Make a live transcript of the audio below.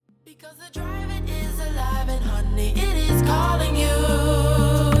Because the driving is alive and honey, it is calling you.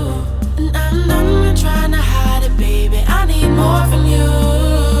 And I'm not trying to hide it, baby. I need more from you.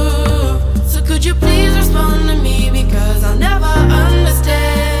 So could you please respond to me? Because I'll never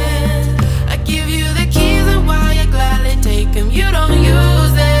understand. I give you the keys and why you gladly take them. You don't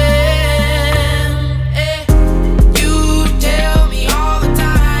use them. Eh. You tell me all the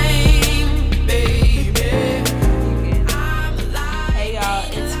time, baby. I'm alive. Hey y'all,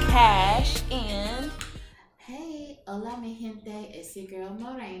 it's Cash and Hey, hola mi gente, it's your girl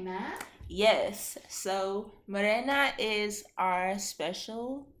Morena. yes, so Morena is our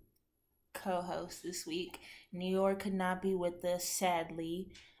special co-host this week. New York could not be with us,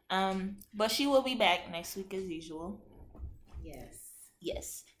 sadly. But she will be back next week as usual.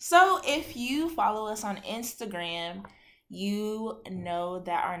 Yes. So if you follow us on Instagram, you know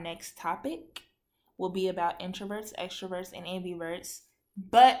that our next topic will be about introverts, extroverts, and ambiverts.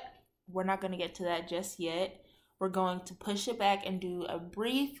 But we're not going to get to that just yet. We're going to push it back and do a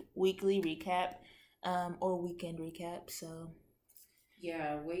brief weekly recap or weekend recap. So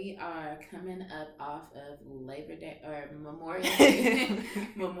Yeah, we are coming up off of Labor Day or Memorial Day,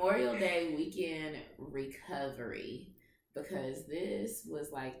 Memorial Day weekend recovery because this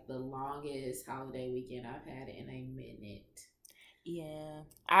was like the longest holiday weekend I've had in a minute. yeah,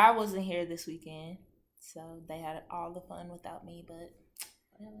 I wasn't here this weekend, so they had all the fun without me, but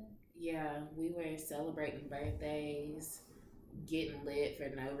whatever. Yeah, we were celebrating birthdays, getting lit for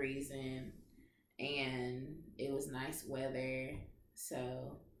no reason, and it was nice weather.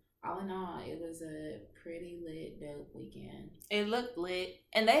 So, all in all, it was a pretty lit, dope weekend. It looked lit.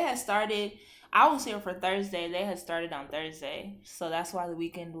 And they had started, I was here for Thursday. They had started on Thursday. So that's why the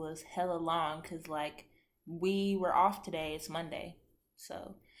weekend was hella long. Because, like, we were off today. It's Monday.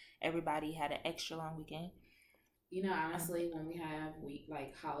 So everybody had an extra long weekend. You know, honestly, when we have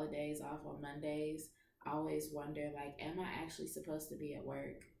holidays off on Mondays, I always wonder, like, am I actually supposed to be at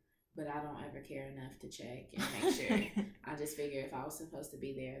work? But I don't ever care enough to check and make sure. I just figure if I was supposed to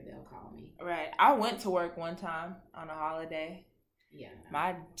be there, they'll call me. Right. I went to work one time on a holiday. Yeah. No.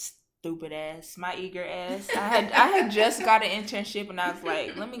 My stupid ass, my eager ass. I had just got an internship and I was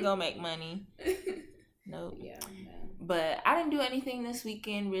like, let me go make money. Nope. Yeah. No. But I didn't do anything this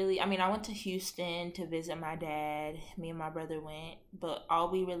weekend, really. I mean, I went to Houston to visit my dad. Me and my brother went. But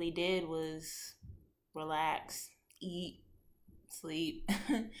all we really did was relax, eat, sleep.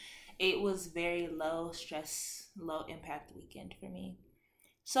 It was very low stress, low impact weekend for me.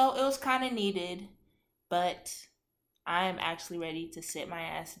 So it was kind of needed. But I am actually ready to sit my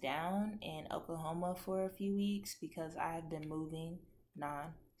ass down in Oklahoma for a few weeks because I have been moving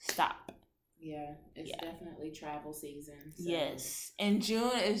non-stop. Yeah, it's definitely travel season. So. Yes. And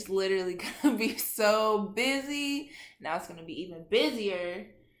June is literally going to be so busy. Now it's going to be even busier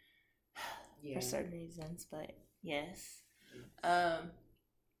for certain reasons. But yes.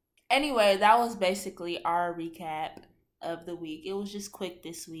 Anyway, that was basically our recap of the week. It was just quick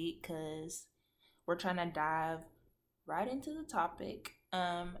this week because we're trying to dive right into the topic.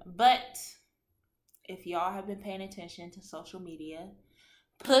 But if y'all have been paying attention to social media,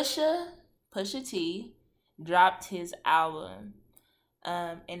 Pusha T dropped his album,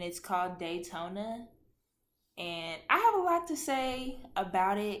 and it's called Daytona. And I have a lot to say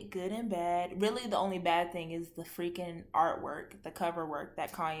about it, good and bad. Really, the only bad thing is the freaking artwork, the cover work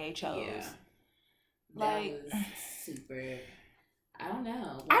that Kanye chose. Yeah, that was super. I don't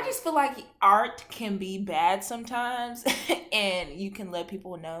know. I just feel like art can be bad sometimes, and you can let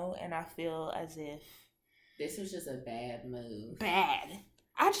people know. And I feel as if this was just a bad move. Bad.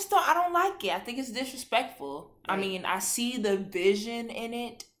 I don't like it. I think it's disrespectful. Right. I mean, I see the vision in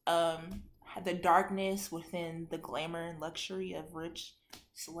it, the darkness within the glamour and luxury of rich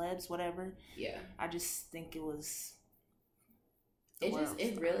celebs, whatever. Yeah. I just think it was...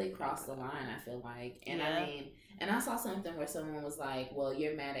 It really crossed the line, I feel like. And I mean, and I saw something where someone was like, well,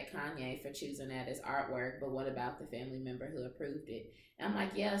 you're mad at Kanye for choosing that as artwork, but what about the family member who approved it? And I'm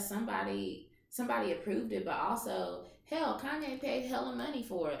like, yeah, somebody approved it, but also, hell, Kanye paid hella money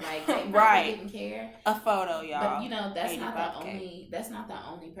for it. Like, they probably didn't care. A photo, y'all. But you know, that's not the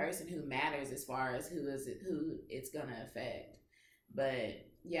only person who matters as far as who it's gonna affect. But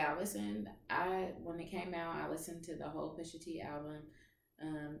yeah, when it came out, I listened to the whole Pusha T album.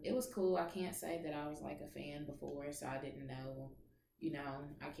 It was cool. I can't say that I was like a fan before, so I didn't know. You know,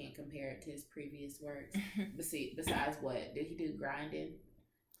 I can't compare it to his previous works. But see, besides what did he do? Grinding.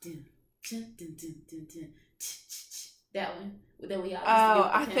 That one that we all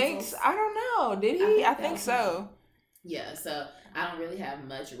I think so. I don't know. Did he? I think so. Yeah, so I don't really have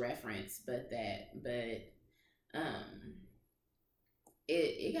much reference but that. But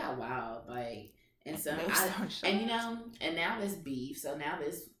it got wild, like, and so and now this beef. So now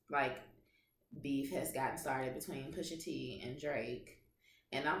this like beef has gotten started between Pusha T and Drake.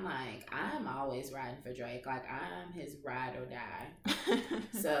 And I'm like, I'm always riding for Drake. Like, I'm his ride or die.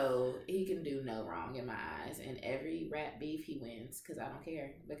 So he can do no wrong in my eyes. And every rap beef, he wins because I don't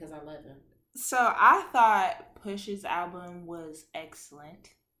care, because I love him. So I thought Push's album was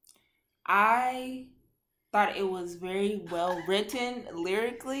excellent. I thought it was very well written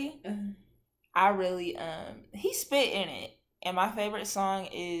lyrically. I really, he spit in it. And my favorite song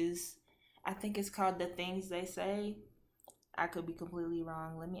is, I think it's called The Things They Say. I could be completely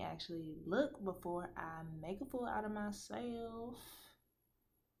wrong. Let me actually look before I make a fool out of myself.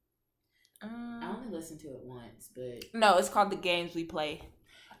 I only listened to it once, but... No, it's called The Games We Play.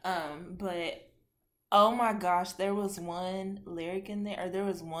 But, oh my gosh, there was one lyric in there, or there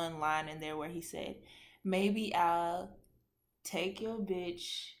was one line in there where he said, maybe I'll take your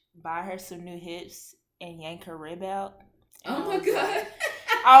bitch, buy her some new hips, and yank her rib out. And oh my God.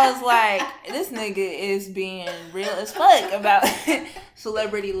 I was like, this nigga is being real as fuck about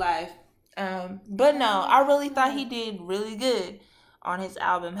celebrity life. But no, I really thought he did really good on his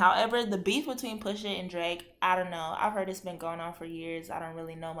album. However, the beef between Pusha and Drake, I don't know. I've heard it's been going on for years. I don't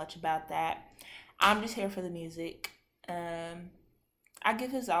really know much about that. I'm just here for the music. I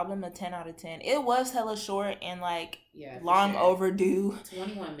give his album a 10 out of 10. It was hella short and like long overdue.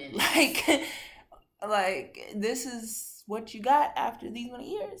 21 minutes. Like this is what you got after these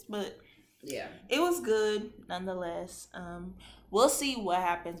many years, but yeah, it was good nonetheless. We'll see what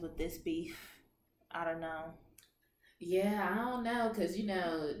happens with this beef. I don't know. Yeah, I don't know, because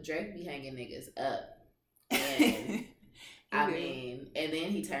Drake be hanging niggas up, and and then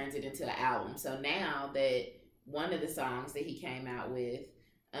he turns it into an album. So now that one of the songs that he came out with,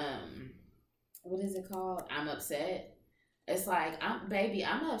 what is it called? I'm Upset. It's like,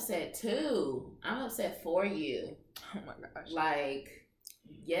 I'm upset too. I'm upset for you. Oh my gosh. Like,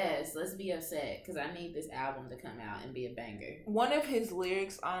 yes, let's be upset because I need this album to come out and be a banger. One of his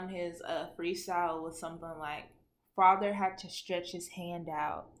lyrics on his freestyle was something like, Father had to stretch his hand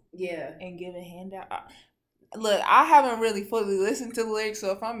out. Yeah. And give a handout. Look, I haven't really fully listened to the lyrics,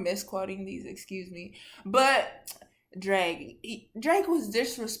 so if I'm misquoting these, excuse me. But Drake was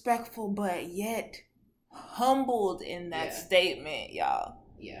disrespectful, but yet humbled in that statement, y'all.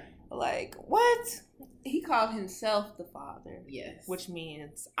 Yeah. Like, what? He called himself the father. Yes. Which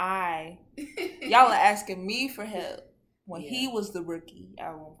means y'all are asking me for help when he was the rookie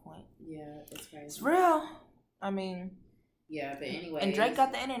at one point. Yeah, that's crazy. It's real. I mean... Yeah, but anyway. And Drake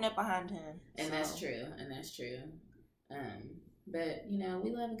got the internet behind him. And so. That's true. But,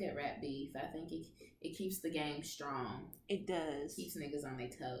 we love a good rap beef. I think it keeps the game strong. It does. Keeps niggas on their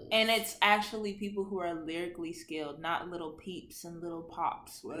toes. And it's actually people who are lyrically skilled, not little peeps and little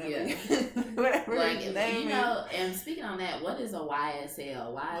pops, whatever. Yeah. Whatever. Like, and speaking on that, what is a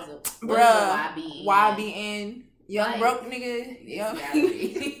YSL? What is a YBN? YBN. Young broke nigga. Young.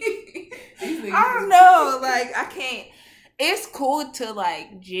 I don't know. Like, I can't. It's cool to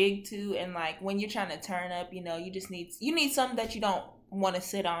like jig to, and like when you're trying to turn up, you need something that you don't want to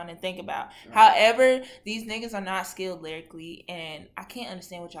sit on and think about. Right. However, these niggas are not skilled lyrically, and I can't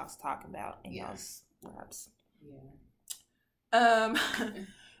understand what y'all's talking about in y'all's raps. Yeah.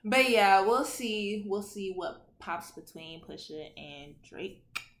 But yeah, we'll see what pops between Pusha and Drake.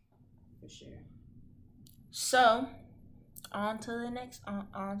 For sure. So, on to the next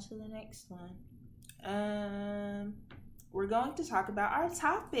one. We're going to talk about our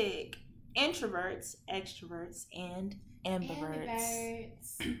topic: introverts, extroverts, and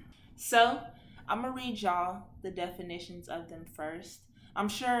ambiverts. So, I'm going to read y'all the definitions of them first. I'm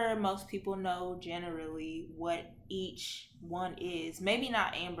sure most people know generally what each one is. Maybe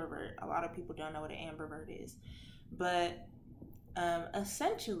not ambivert. A lot of people don't know what an ambivert is. But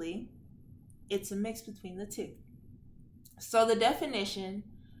essentially, it's a mix between the two. So, the definition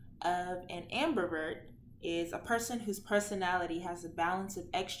of an ambivert is a person whose personality has a balance of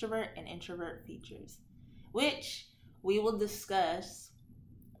extrovert and introvert features, which we will discuss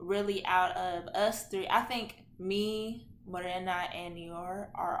really out of us three. I think me, Morena, and Nior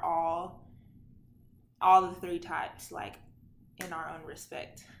are all the three types, like in our own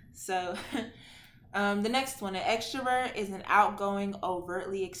respect. So the next one, an extrovert is an outgoing,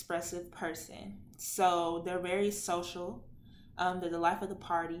 overtly expressive person. So they're very social. They're the life of the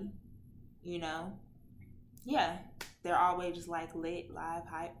party, Yeah, they're always just like lit, live,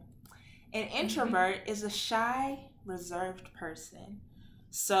 hype. An introvert is a shy, reserved person.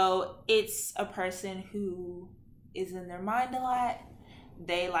 So it's a person who is in their mind a lot.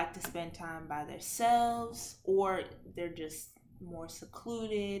 They like to spend time by themselves, or they're just more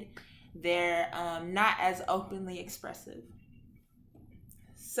secluded. They're not as openly expressive.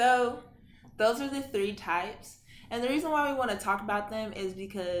 So those are the 3 types. And the reason why we want to talk about them is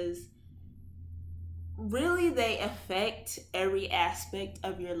because really they affect every aspect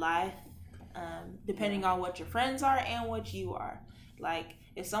of your life, depending on what your friends are and what you are. Like,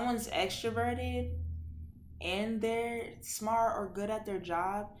 if someone's extroverted and they're smart or good at their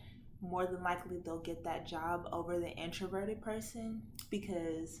job, more than likely they'll get that job over the introverted person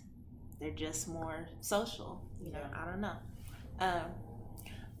because they're just more social. You know, I don't know.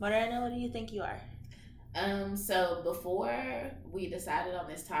 Morena, what do you think you are? So before we decided on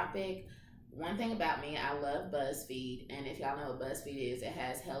this topic, one thing about me, I love BuzzFeed, and if y'all know what BuzzFeed is, it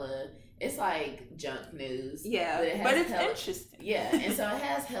has it's like junk news. Yeah, but it's interesting. Yeah, and so it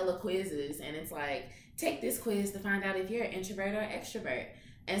has hella quizzes, and it's like, take this quiz to find out if you're an introvert or extrovert.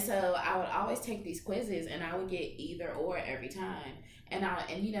 And so I would always take these quizzes, and I would get either or every time. And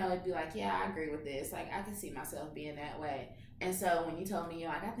it'd be like, yeah, I agree with this. Like, I can see myself being that way. And so when you told me,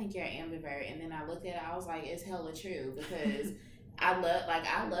 I think you're an ambivert, and then I looked at it, I was like, it's hella true, because I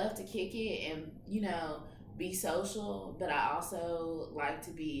love to kick it and, be social, but I also like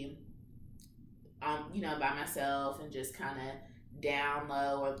to be, by myself and just kind of down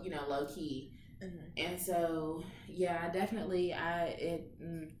low or, low key. Mm-hmm. And so, yeah, definitely, I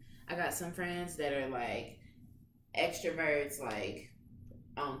got some friends that are like extroverts, like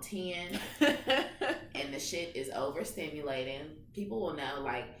on 10, and the shit is overstimulating. People will know,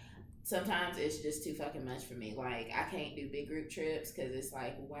 like, sometimes it's just too fucking much for me. Like, I can't do big group trips because it's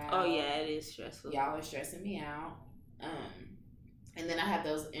like, wow. Oh, yeah, it is stressful. Y'all are stressing me out. And then I have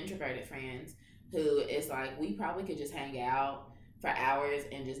those introverted friends who it's like, we probably could just hang out for hours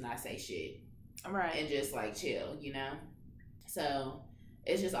and just not say shit. Right. And just, like, chill, So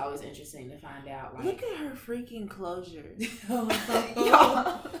it's just always interesting to find out. Like, look at her freaking closure. Oh my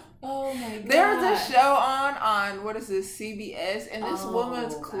god. There's a show on what is this, CBS, and this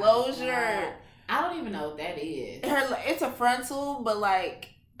woman's closure. I don't even know what that is. It's a frontal, but like,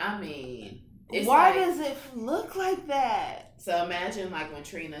 I mean, why does it look like that? So imagine like when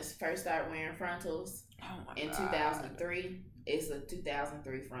Trina first started wearing frontals in 2003. It's a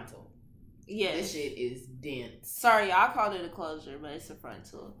 2003 frontal. Yeah, this shit is dense. Sorry, I called it a closure, but it's a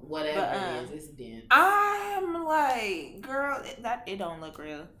frontal. Whatever it is, it's dense. I'm like, girl, it don't look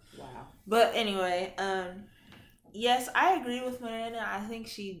real. Wow. But anyway, yes, I agree with Miranda. I think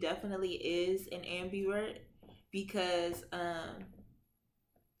she definitely is an ambivert because I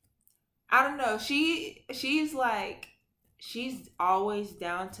don't know. She's like, she's always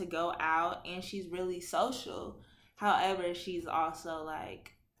down to go out and she's really social. However, she's also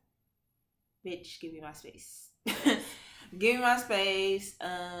like, bitch, give me my space. Give me my space.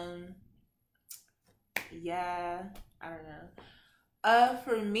 Yeah, I don't know.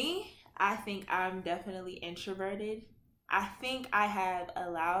 For me, I think I'm definitely introverted. I think I have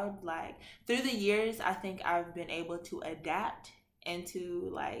allowed, like, through the years, I think I've been able to adapt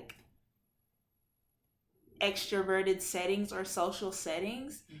into, like, extroverted settings or social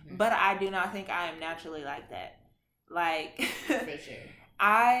settings. Mm-hmm. But I do not think I am naturally like that. Like, for sure.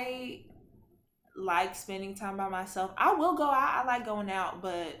 I like spending time by myself. I will go out. I like going out,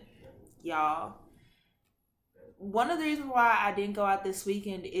 but y'all, one of the reasons why I didn't go out this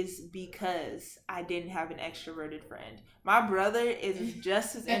weekend is because I didn't have an extroverted friend. My brother is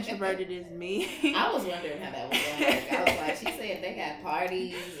just as introverted as me. I was wondering how that was going to work. I was like, she said they got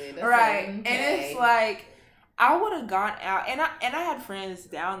parties. And right. And it's like, I would have gone out, and I had friends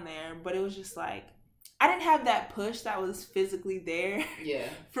down there, but it was just like, I didn't have that push that was physically there. Yeah.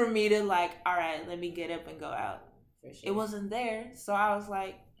 For me to like, all right, let me get up and go out. For sure. It wasn't there, so I was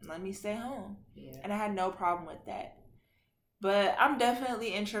like, let me stay home. Yeah. And I had no problem with that. But I'm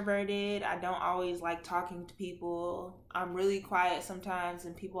definitely introverted. I don't always like talking to people. I'm really quiet sometimes,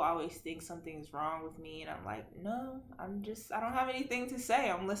 and people always think something's wrong with me, and I'm like, no, I don't have anything to say.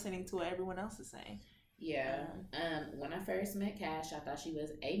 I'm listening to what everyone else is saying. Yeah. When I first met Cash, I thought she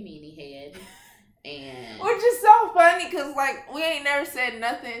was a meanie head. And which is so funny because like we ain't never said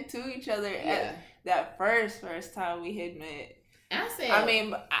nothing to each other at that first time we had met. I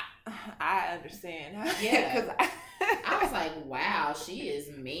mean, I understand. Yeah, I was like, wow, she is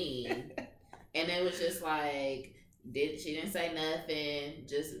mean, and it was just like, she didn't say nothing,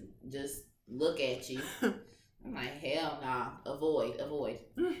 just look at you. I'm like, hell nah, avoid.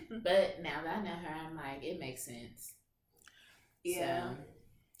 But now that I know her, I'm like, it makes sense. Yeah. So,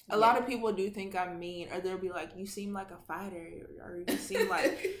 a lot of people do think I'm mean, or they'll be like, you seem like a fighter, or you seem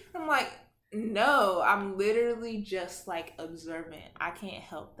like... I'm like, no, I'm literally just, like, observant. I can't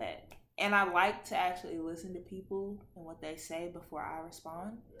help that. And I like to actually listen to people and what they say before I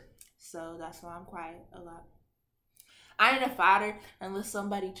respond. So that's why I'm quiet a lot. I ain't a fighter unless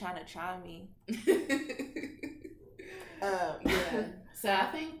somebody trying to try me. Yeah. So I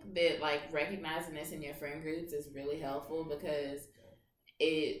think that like recognizing this in your friend groups is really helpful because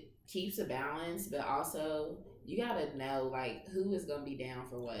it keeps a balance, but also you gotta know like who is gonna be down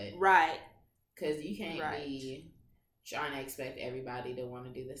for what. Right. Because you can't be trying to expect everybody to want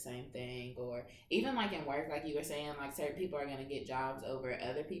to do the same thing, or even like in work, like you were saying, like certain people are gonna get jobs over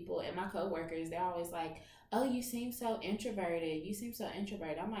other people. And my coworkers, they're always like, "Oh, you seem so introverted. You seem so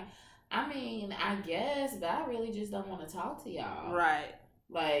introverted." I'm like, I mean, I guess, but I really just don't want to talk to y'all. Right.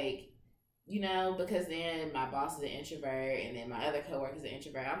 Like, you know, because then my boss is an introvert and then my other coworker is an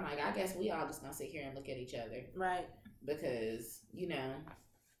introvert. I'm like, I guess we all just gonna sit here and look at each other. Right. Because, you know.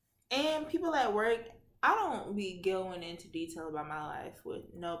 And people at work, I don't be going into detail about my life with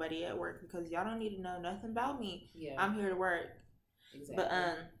nobody at work because y'all don't need to know nothing about me. Yeah. I'm here to work. Exactly.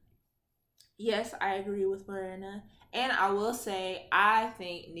 But yes, I agree with Marina. And I will say, I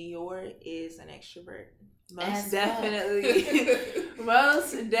think New York is an extrovert. Most definitely.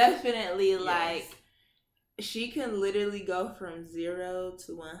 Most definitely. Yes. Like, she can literally go from 0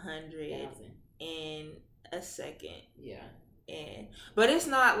 to 100 in a second. Yeah. But it's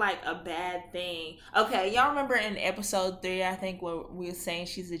not like a bad thing. Okay, y'all remember in episode 3, I think, where we were saying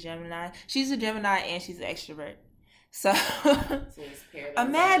she's a Gemini? She's a Gemini and she's an extrovert. So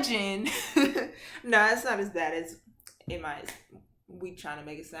imagine. No, it's not as bad as it might. We trying to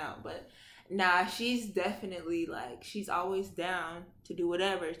make it sound, but nah, she's definitely like, she's always down to do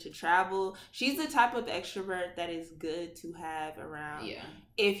whatever, to travel. She's the type of extrovert that is good to have around. Yeah.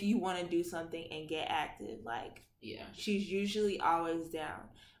 If you want to do something and get active, like, yeah, she's usually always down.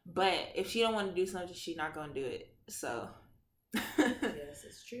 But if she don't want to do something, she's not gonna do it. So yes,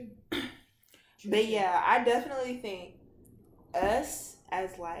 it's true. But yeah, I definitely think us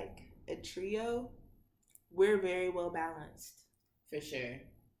as like a trio, we're very well balanced. For sure.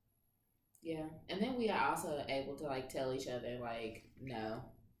 Yeah. And then we are also able to like tell each other like no.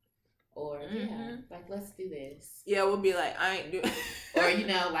 Or yeah, like let's do this. Yeah, we'll be like, I ain't doing or you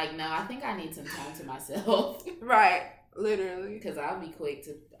know, like no, I think I need some time to myself. Right. Literally. Because I'll be quick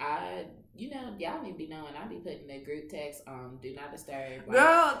to you know, y'all need to be knowing I be putting the group text on do not disturb. Like,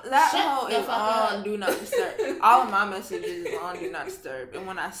 girl, that whole is on do not disturb. All of my messages is on do not disturb. And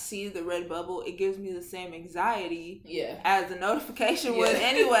when I see the red bubble, it gives me the same anxiety as the notification would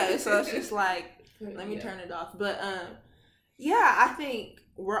anyway. So it's just like, let me turn it off. But yeah, I think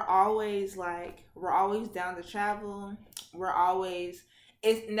we're always down to travel.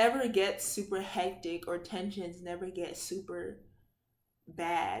 It never gets super hectic or tensions never get super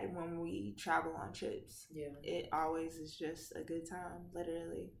bad when we travel on trips. Yeah. It always is just a good time,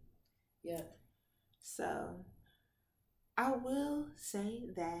 literally. Yeah. So I will say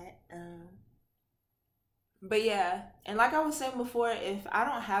that but yeah, and like I was saying before, if I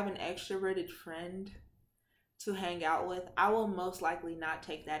don't have an extroverted friend to hang out with, I will most likely not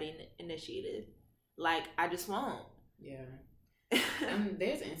take that initiative. Like, I just won't. Yeah. And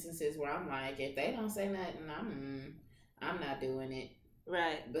there's instances where I'm like, if they don't say nothing, I'm not doing it.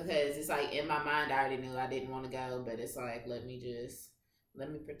 Right. Because it's like in my mind, I already knew I didn't want to go, but it's like, let me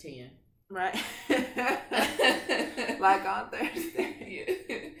pretend. Right. Like on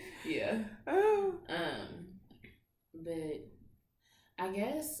Thursday. Yeah. Oh. But I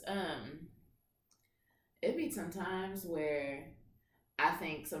guess it'd be sometimes where I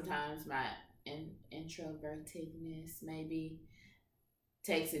think sometimes my introvertedness maybe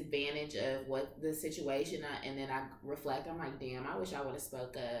takes advantage of what the situation and then I reflect, I'm like, damn, I wish I would have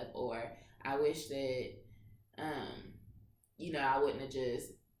spoke up, or I wish that you know, I wouldn't have just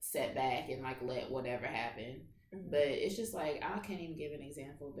sat back and like let whatever happen. But it's just like, I can't even give an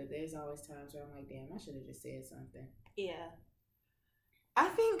example, but there's always times where I'm like, damn, I should have just said something. Yeah. I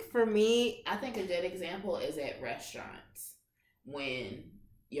think for me, a good example is at restaurants when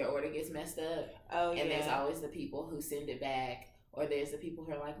your order gets messed up. Oh, yeah. And there's always the people who send it back, or there's the people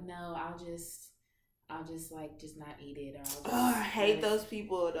who are like, no, I'll just like just not eat it. Or I hate those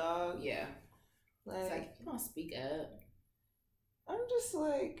people, dog. Yeah. It's like, you don't speak up. I'm just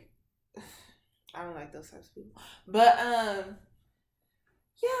like, I don't like those types of people. But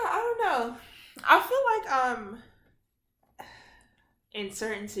yeah, I don't know. I feel like in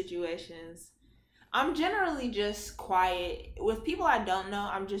certain situations, I'm generally just quiet. With people I don't know,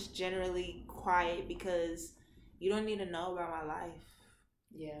 I'm just generally quiet because you don't need to know about my life.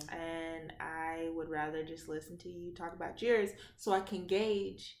 Yeah. And I would rather just listen to you talk about yours so I can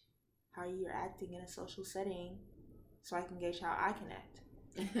gauge how you're acting in a social setting, so I can gauge how I can act.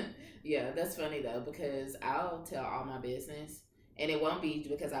 Yeah, that's funny though, because I'll tell all my business, and it won't be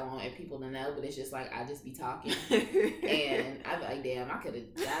because I want people to know, but it's just like I just be talking, and I'm like, damn, I could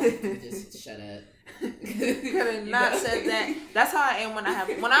have just shut up. Could have not said that. That's how I am when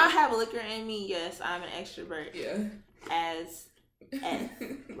I have liquor in me. Yes, I'm an extrovert. Yeah. As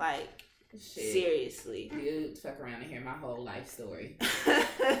like shit. Seriously. You fuck around and hear my whole life story.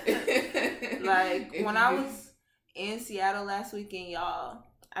 Like when I was in Seattle last weekend, y'all,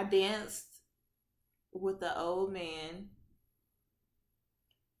 I danced with the old man,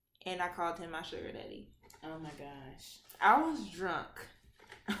 and I called him my sugar daddy. Oh my gosh. I was drunk.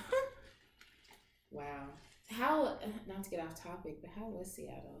 Wow. How, not to get off topic, but how was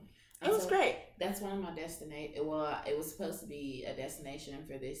Seattle? It was great. That's one of my destinations. Well, it was supposed to be a destination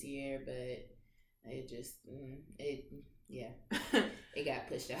for this year, but it just, it got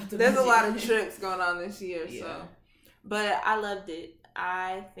pushed out. There's a lot of trips going on this year, so. But I loved it.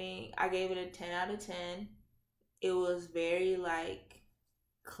 I think I gave it a 10 out of 10. It was very, like,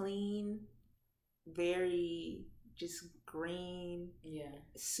 clean, very just green. Yeah.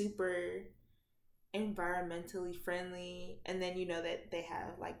 Super environmentally friendly, and then that they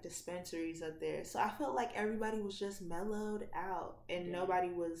have like dispensaries up there, so I felt like everybody was just mellowed out, and nobody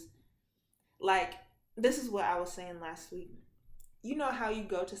was like, this is what I was saying last week. You know how you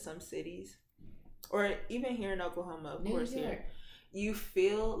go to some cities, or even here in Oklahoma, of course, here you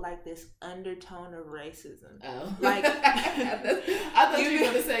feel like this undertone of racism. Oh, like I thought you were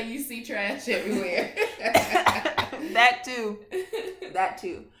gonna say you see trash everywhere. that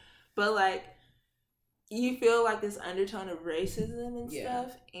too, but like, you feel like this undertone of racism and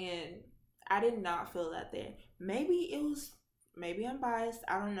stuff, and I did not feel that there. Maybe I'm biased,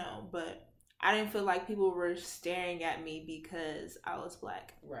 I don't know, but I didn't feel like people were staring at me because I was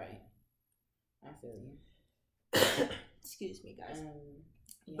black. Right. I feel you. Excuse me, guys.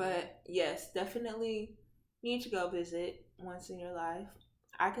 But yes, definitely need to go visit once in your life.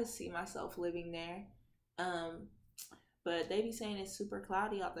 I could see myself living there. But they be saying it's super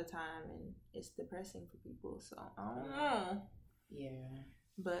cloudy all the time, and it's depressing for people. So I don't know. Yeah.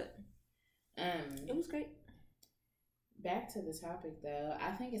 But it was great. Back to the topic, though,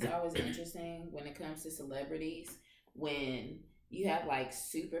 I think it's always interesting when it comes to celebrities, when you have like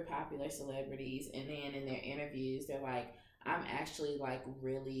super popular celebrities, and then in their interviews they're like, I'm actually like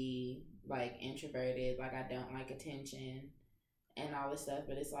really like introverted, like I don't like attention and all this stuff.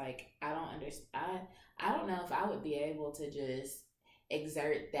 But it's like, I don't understand. I don't know if I would be able to just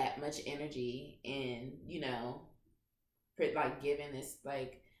exert that much energy in, like giving this,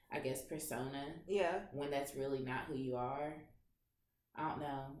 like, I guess, persona. Yeah. When that's really not who you are. I don't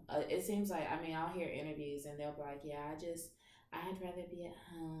know. It seems like, I'll hear interviews and they'll be like, yeah, I'd rather be at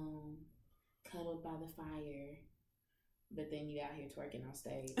home, cuddled by the fire. But then you out here twerking on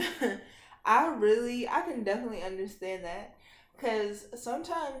stage. I can definitely understand that. Because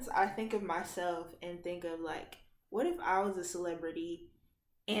sometimes I think of myself and think of like, what if I was a celebrity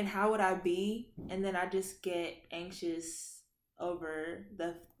and how would I be? And then I just get anxious over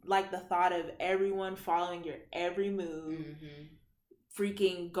the thought of everyone following your every move. Mm-hmm.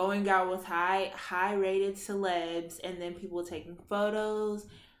 Freaking going out with high rated celebs, and then people taking photos,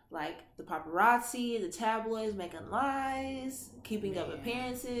 like the paparazzi, the tabloids making lies, keeping up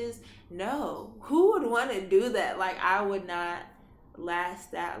appearances. No, who would want to do that? Like, I would not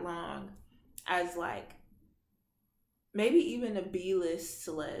last that long as like maybe even a B-list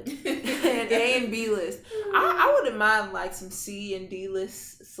celeb. And A and B list. I wouldn't mind like some C and D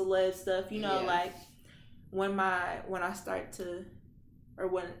list celeb stuff, like when I start to, or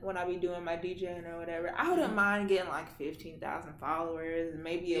when I be doing my DJing or whatever, I wouldn't mind getting like 15,000 followers and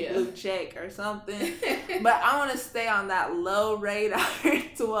maybe a blue check or something. But I want to stay on that low radar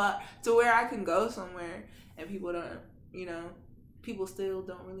to where I can go somewhere and people don't, people still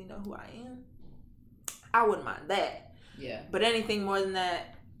don't really know who I am. I wouldn't mind that. Yeah. But anything more than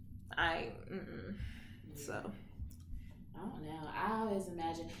that, So. I don't know. I always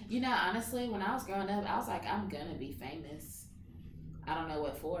imagine, honestly, when I was growing up, I was like, I'm gonna be famous. I don't know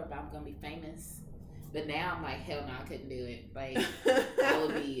what for, but I'm gonna be famous. But now I'm like, hell no, I couldn't do it. Like, I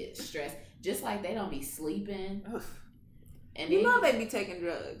would be stressed. Just like they don't be sleeping. And they be taking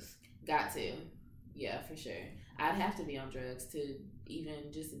drugs. Got to. Yeah, for sure. I'd have to be on drugs to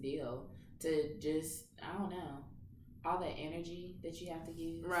even just deal. To just, I don't know, all that energy that you have to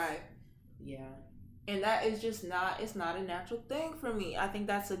use. Right. Yeah. And that is just it's not a natural thing for me. I think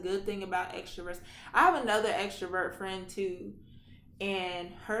that's a good thing about extroverts. I have another extrovert friend too. And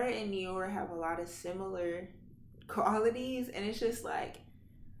her and Neora have a lot of similar qualities. And it's just like,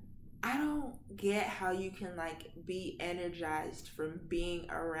 I don't get how you can like be energized from being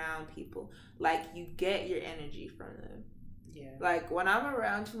around people. Like you get your energy from them. Yeah. Like when I'm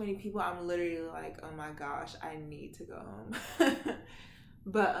around too many people, I'm literally like, oh my gosh, I need to go home.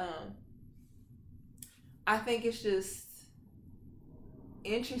 But I think it's just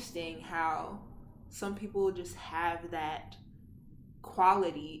interesting how some people just have that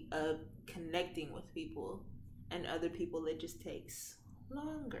quality of connecting with people, and other people it just takes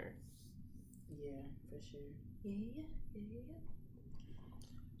longer. Yeah, for sure. Yeah.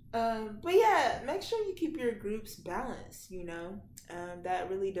 But yeah, make sure you keep your groups balanced. That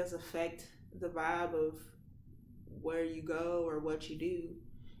really does affect the vibe of where you go or what you do.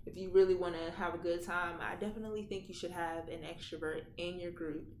 If you really want to have a good time, I definitely think you should have an extrovert in your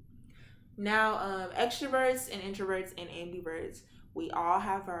group. Now, extroverts and introverts and ambiverts, we all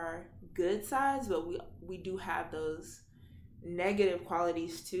have our good sides, but we do have those negative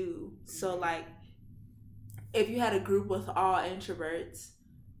qualities too. So like, if you had a group with all introverts,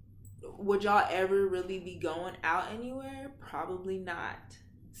 would y'all ever really be going out anywhere? Probably not.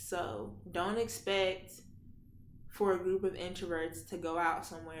 So don't expect for a group of introverts to go out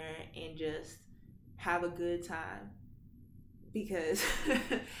somewhere and just have a good time, because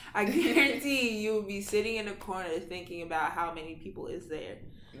I guarantee you will be sitting in a corner thinking about how many people is there.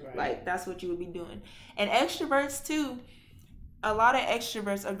 Right. Like that's what you would be doing. And extroverts too. A lot of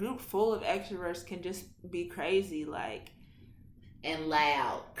extroverts, a group full of extroverts can just be crazy, like, and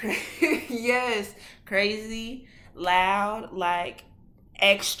loud. Yes, crazy, loud, like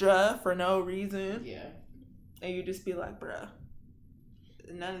extra for no reason. Yeah. And you just be like, bruh,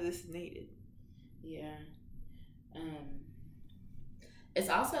 none of this is needed. Yeah. It's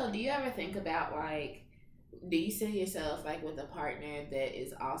also, do you ever think about like, do you see yourself like with a partner that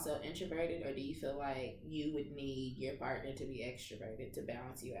is also introverted, or do you feel like you would need your partner to be extroverted to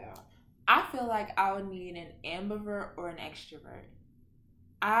balance you out? I feel like I would need an ambivert or an extrovert.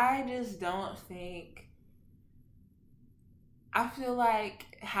 I just don't think. I feel like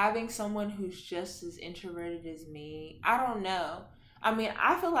having someone who's just as introverted as me, I don't know. I mean,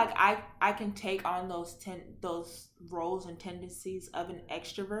 I feel like I can take on those roles and tendencies of an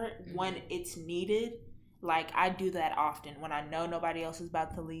extrovert when it's needed. Like I do that often when I know nobody else is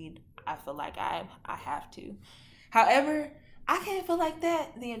about to lead. I feel like I have to. However, I can't feel like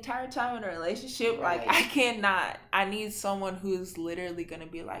that the entire time in a relationship. Right. Like I cannot. I need someone who's literally gonna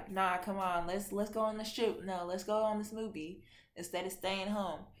be like, nah, come on, let's go on this trip. No, let's go on this movie instead of staying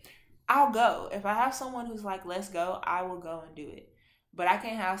home. I'll go. If I have someone who's like, let's go, I will go and do it. But I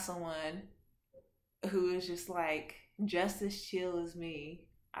can't have someone who is just like just as chill as me,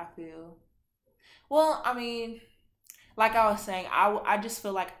 I feel. Well, I mean, like I was saying, I just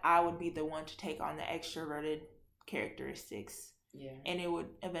feel like I would be the one to take on the extroverted characteristics. Yeah. And it would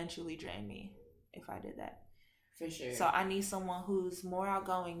eventually drain me if I did that. For sure. So I need someone who's more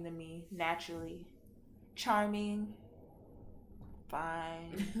outgoing than me, naturally. Charming.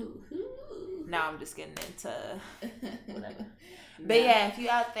 Fine. Now I'm just getting into whatever. But yeah, if you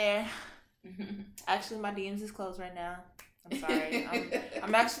out there, actually my DMs is closed right now. I'm sorry.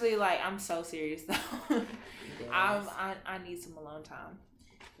 I'm actually like, I'm so serious though. I need some alone time.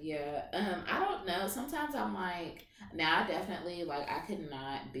 Yeah. I don't know. Sometimes I'm like, now I definitely like, I could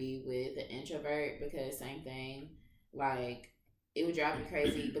not be with an introvert because same thing, like it would drive me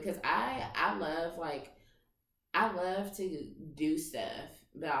crazy because I love to do stuff,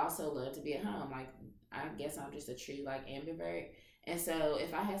 but I also love to be at home. Like I guess I'm just a true like ambivert. And so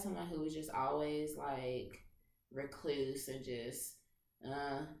if I had someone who was just always like recluse and just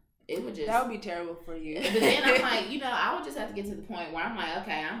it would just, that would be terrible for you. But then I'm like, I would just have to get to the point where I'm like,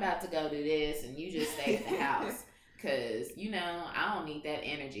 okay, I'm about to go do this and you just stay at the house because I don't need that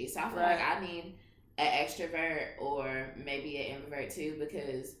energy. So I feel like I need an extrovert or maybe an ambivert too,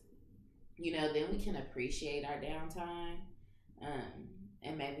 because then we can appreciate our downtime.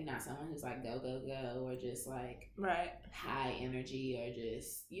 And maybe not someone who's like go, go, go, or just like high energy or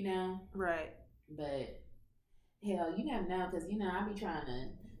just, Right. But hell, you never know, because, I be trying to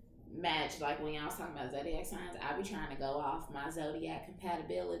match, like when y'all was talking about zodiac signs, I be trying to go off my zodiac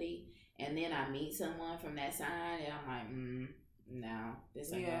compatibility, and then I meet someone from that sign, and I'm like, no,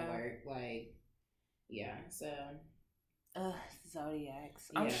 this ain't gonna work. Like, yeah, so.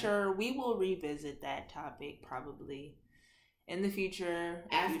 Zodiacs. I'm sure we will revisit that topic probably in the future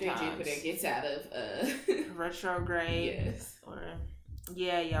after Jupiter gets out of retrograde. Yes. Or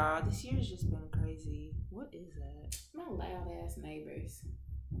y'all, this year's just been crazy. What is that? My loud ass neighbors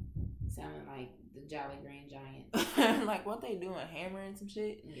sounding like the Jolly Green Giant. Like what they doing, hammering some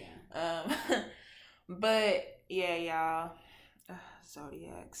shit? Yeah. But yeah, y'all,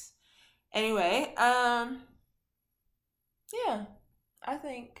 zodiacs. Anyway, yeah, I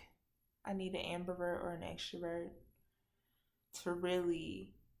think I need an ambivert or an extrovert to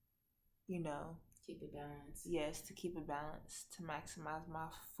really, keep it balanced. yes, to keep it balanced, to maximize my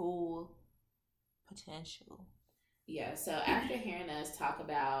full potential. Yeah, so after hearing us talk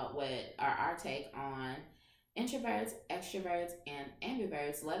about what our take on introverts, extroverts, and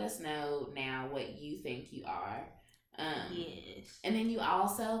ambiverts, let us know now what you think you are. Yes. And then you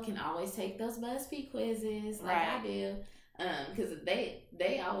also can always take those BuzzFeed quizzes like I do. Because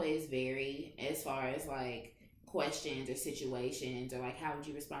they always vary as far as like questions or situations or like how would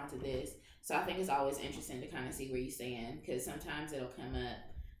you respond to this. So I think it's always interesting to kind of see where you stand because sometimes it'll come up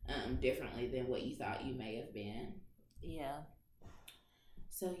differently than what you thought you may have been. Yeah.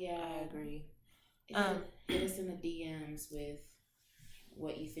 So yeah, I agree. Hit us in the DMs with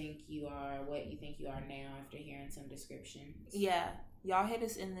what you think you are now after hearing some descriptions. Yeah, y'all hit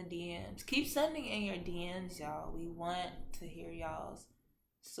us in the DMs. Keep sending in your DMs, y'all. We want to hear y'all's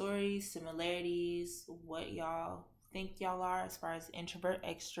stories, similarities, what y'all think y'all are as far as introvert,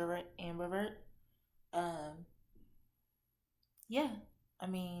 extrovert, ambivert. Yeah, I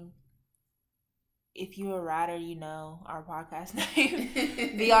mean, if you're a writer, you know our podcast name,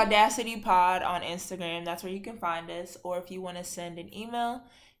 The Audacity Pod on Instagram. That's where you can find us. Or if you want to send an email,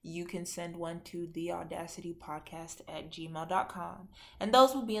 you can send one to theaudacitypodcast@gmail.com. And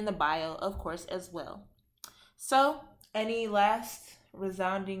those will be in the bio, of course, as well. So, any last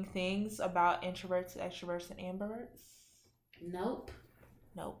resounding things about introverts, extroverts, and ambiverts? Nope,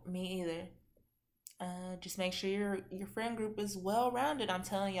 me either. Just make sure your friend group is well-rounded. I'm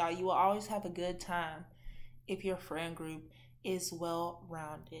telling y'all, you will always have a good time if your friend group is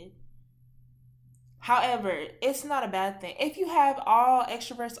well-rounded. However, it's not a bad thing. If you have all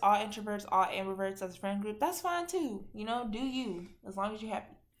extroverts, all introverts, all ambiverts as a friend group, that's fine too. Do you, as long as you're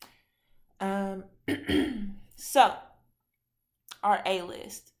happy. So, our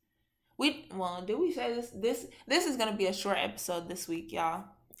A-list. Did we say this? This is going to be a short episode this week, y'all.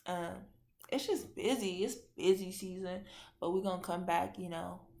 It's just busy. It's busy season. But we're going to come back,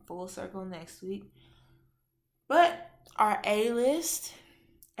 full circle next week. But our A-list,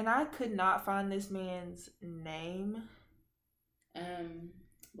 and I could not find this man's name.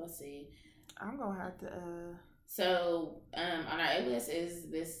 Let's see. I'm going to have to... So, on our A-list is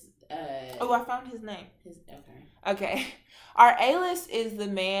this... Oh, I found his name. Okay. Our A-list is the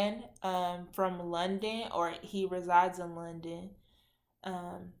man from London, or he resides in London.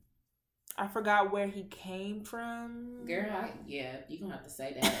 I forgot where he came from. Girl, you're going to have to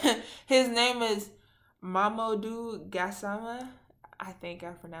say that. His name is Mamadou Gassama. I think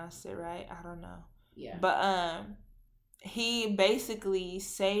I pronounced it right. I don't know. Yeah. But he basically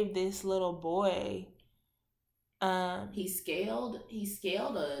saved this little boy. He scaled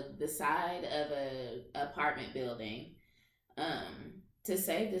the side of a apartment building to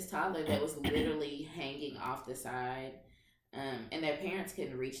save this toddler that was literally hanging off the side. And their parents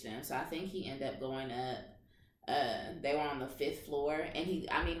couldn't reach them. So I think he ended up going up. They were on the 5th floor, and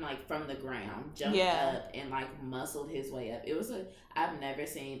from the ground, jumped up and muscled his way up. I've never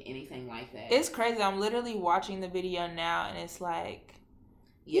seen anything like that. It's crazy. I'm literally watching the video now, and it's like,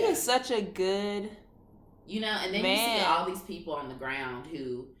 he is such a good, and then man. You see all these people on the ground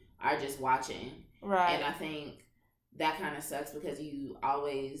who are just watching, right? And I think that kind of sucks because you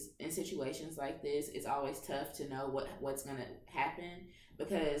always, in situations like this, it's always tough to know what's gonna happen.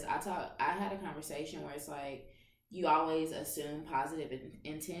 Because I had a conversation where it's like you always assume positive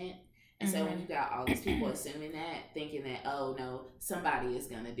intent, and so when you got all these people assuming that, thinking that no, somebody is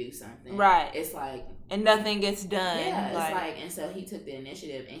gonna do something, right? It's like, and nothing gets done. Yeah, it's like, and so he took the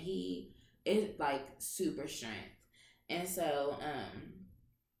initiative, and he is like super strength, and so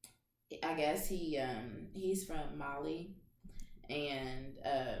I guess he's from Mali, and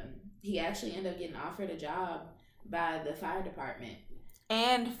he actually ended up getting offered a job by the fire department.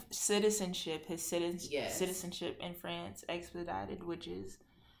 And citizenship, his citizenship in France expedited, which is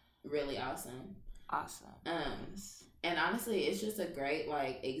really awesome. And honestly, it's just a great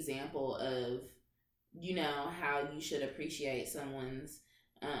example of how you should appreciate someone's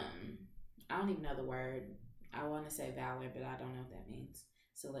I don't even know the word. I want to say valor, but I don't know what that means.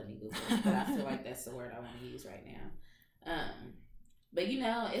 So let me Google it. But I feel like that's the word I want to use right now. But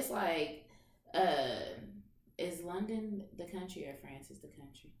it's like is London the country or France is the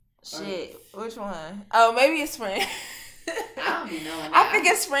country? Shit, which one? Oh, maybe it's France. I don't be knowing. I think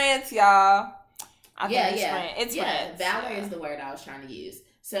it's France, y'all. France. It's France. Valor is the word I was trying to use.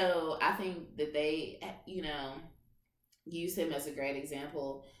 So I think that they, use him as a great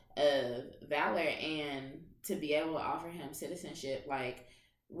example of valor, and to be able to offer him citizenship,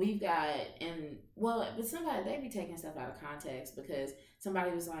 we've got, but somebody, they be taking stuff out of context, because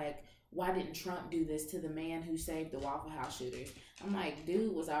somebody was like, why didn't Trump do this to the man who saved the Waffle House shooters? I'm like,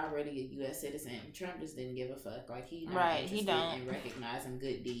 dude was already a U.S. citizen. Trump just didn't give a fuck. Like, he not interested in recognizing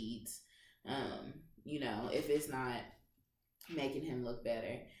good deeds. If it's not making him look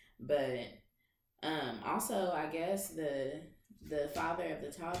better. But also, I guess the father of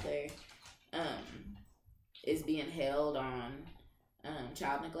the toddler is being held on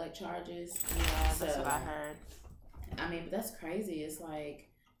child neglect charges. Yeah, that's what I heard. I mean, but that's crazy. It's like,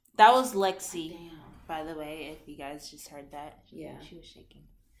 that was Lexi. Damn. By the way, if you guys just heard that. Yeah. She was shaking.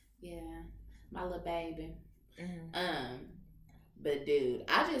 Yeah. My little baby. Mm-hmm. But dude,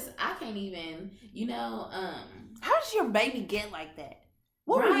 I can't even, how does your baby get like that?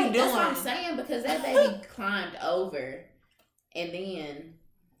 What were you doing? That's what I'm saying, because that baby climbed over, and then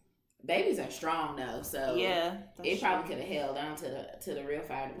babies are strong though, so yeah, it probably could have held on to the real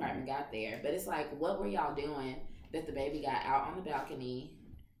fire department got there. But it's like, what were y'all doing that the baby got out on the balcony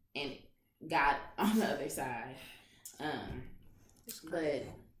and got on the other side? But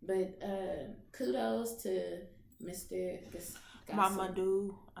kudos to Mr.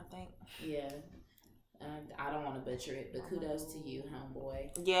 Mamadou, I think. Yeah. I don't want to butcher it, but kudos to you, homeboy.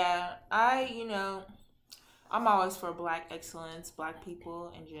 Yeah, I'm always for Black excellence, Black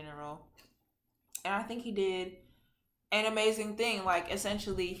people in general. And I think he did an amazing thing. Like,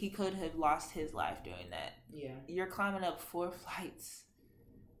 essentially, he could have lost his life doing that. Yeah. You're climbing up 4 flights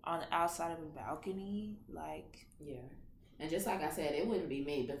on the outside of a balcony. Like, yeah. And just like I said, it wouldn't be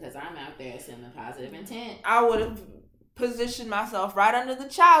me, because I'm out there assuming positive intent. I would have positioned myself right under the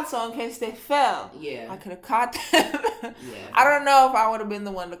child, so in case they fell, I could have caught them. Yeah. I don't know if I would have been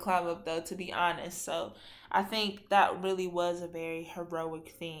the one to climb up, though, to be honest. So I think that really was a very heroic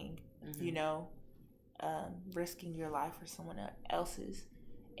thing, risking your life for someone else's.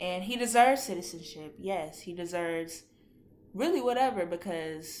 And he deserves citizenship. Yes, he deserves really whatever,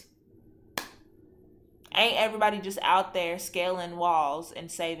 because ain't everybody just out there scaling walls and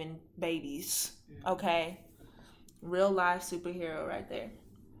saving babies, okay? Real life superhero right there.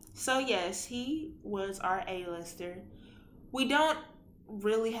 So yes, he was our A-lister. We don't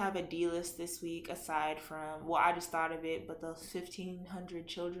really have a D-list this week, aside from, I just thought of it, but those 1,500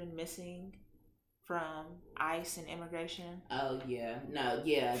 children missing from ICE and immigration. Oh yeah, no,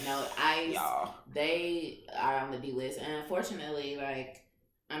 ICE. Y'all. They are on the D-list, and unfortunately, I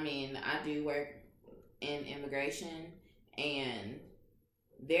do work in immigration, and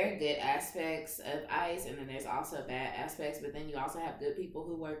there are good aspects of ICE, and then there's also bad aspects, but then you also have good people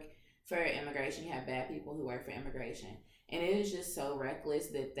who work for immigration, you have bad people who work for immigration. And it is just so reckless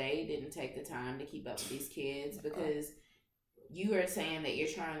that they didn't take the time to keep up with these kids, because you are saying that you're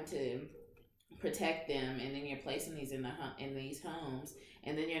trying to protect them, and then you're placing these in these homes,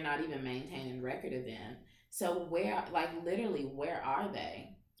 and then you're not even maintaining record of them. So where are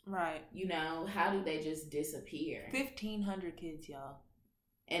they? Right. How do they just disappear? 1,500 kids, y'all.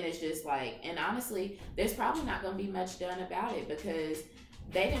 And it's just like, and honestly, there's probably not going to be much done about it, because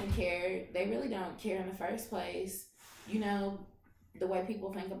they didn't care. They really don't care in the first place. The way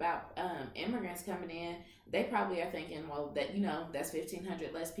people think about immigrants coming in, they probably are thinking, well, that's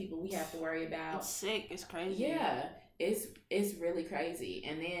 1,500 less people we have to worry about. It's sick. It's crazy. Yeah, it's really crazy.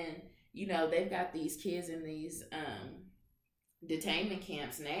 And then, they've got these kids in these detainment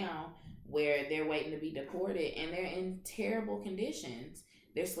camps now, where they're waiting to be deported, and they're in terrible conditions.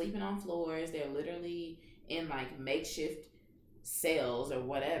 They're sleeping on floors. They're literally in makeshift cells or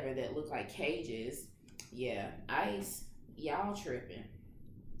whatever that look like cages. Yeah, ICE, y'all tripping.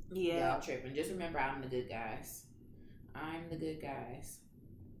 Yeah. Y'all tripping. Just remember, I'm the good guys. I'm the good guys.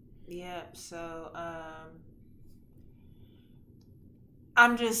 Yep. So,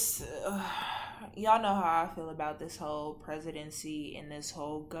 I'm just, y'all know how I feel about this whole presidency and this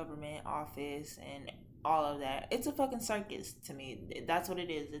whole government office and all of that. It's a fucking circus to me. That's what it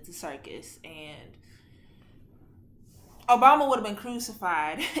is. It's a circus. And Obama would have been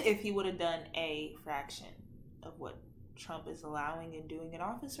crucified if he would have done a fraction of what Trump is allowing and doing in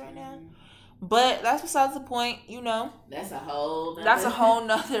office right now. But that's besides the point, That's a whole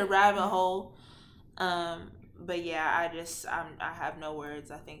nother rabbit hole. But yeah, I have no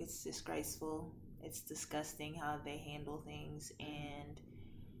words. I think it's disgraceful. It's disgusting how they handle things, and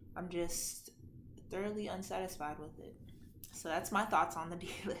I'm just thoroughly unsatisfied with it. So that's my thoughts on the D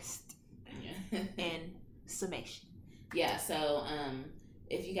list. Yeah. In summation. Yeah, so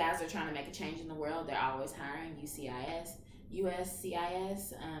if you guys are trying to make a change in the world, they're always hiring USCIS.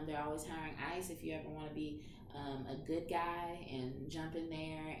 They're always hiring ICE. If you ever want to be a good guy and jump in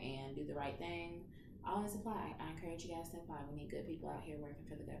there and do the right thing, always apply. I encourage you guys to apply. We need good people out here working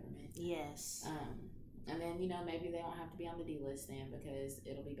for the government. Yes. And then, maybe they don't have to be on the D list then because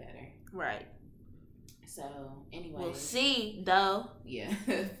it'll be better. Right. So, anyway. We'll see, though. Yeah.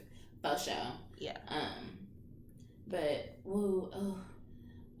 For sure. Yeah. But,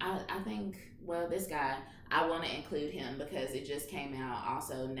 I think, this guy, I want to include him because it just came out.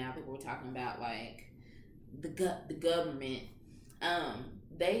 Also, now people were talking about, like, the government.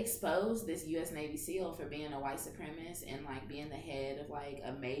 They exposed this U.S. Navy SEAL for being a white supremacist and, like, being the head of, like,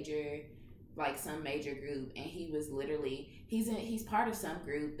 some major group, and he was literally he's part of some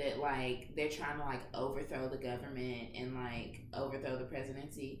group that, like, they're trying to, like, overthrow the government and, like, overthrow the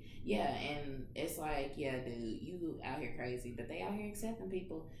presidency. Yeah, and it's like, yeah, dude, you out here crazy, but they out here accepting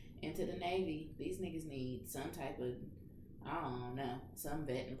people into the Navy. These niggas need some type of, I don't know, some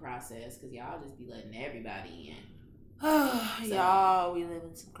vetting process, because y'all just be letting everybody in. Y'all, we live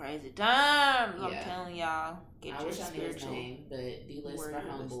in some crazy times. Yeah. I'm telling y'all, get I wish I knew his name, but D-list for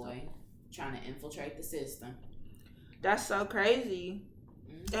homeboy trying to infiltrate the system. That's so crazy.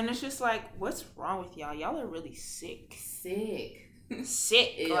 Mm-hmm. And it's just like, what's wrong with y'all? Y'all are really sick. Sick.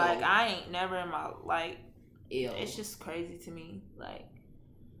 Ill. Like, I ain't never in my, like, ill. It's just crazy to me. Like,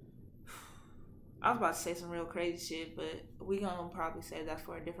 I was about to say some real crazy shit, but we gonna probably save that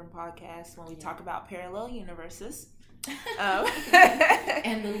for a different podcast when we talk about parallel universes.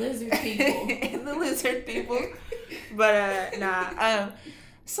 And the lizard people. But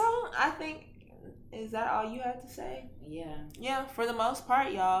so I think, is that all you have to say? Yeah, for the most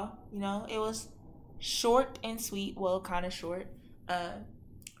part, y'all, it was short and sweet. Well, kind of short, but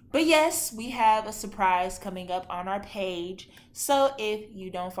yes, we have a surprise coming up on our page. So if you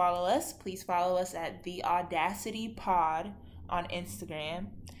don't follow us, please follow us at The Audacity Pod on Instagram.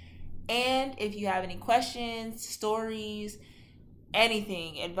 And if you have any questions, stories,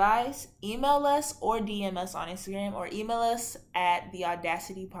 anything, advice, email us or DM us on Instagram, or email us at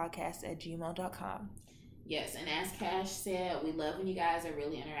theaudacitypodcast@gmail.com. Yes, and as Cash said, we love when you guys are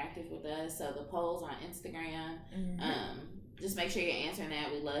really interactive with us. So the polls on Instagram, just make sure you're answering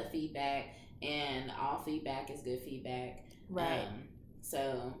that. We love feedback, and all feedback is good feedback. Right.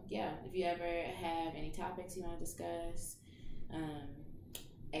 So, yeah, if you ever have any topics you want to discuss,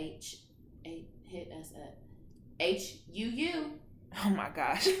 hit us up. HUU. Oh my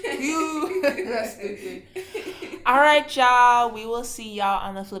gosh. That's stupid. All right, y'all. We will see y'all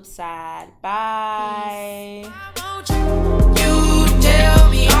on the flip side. Bye. Peace.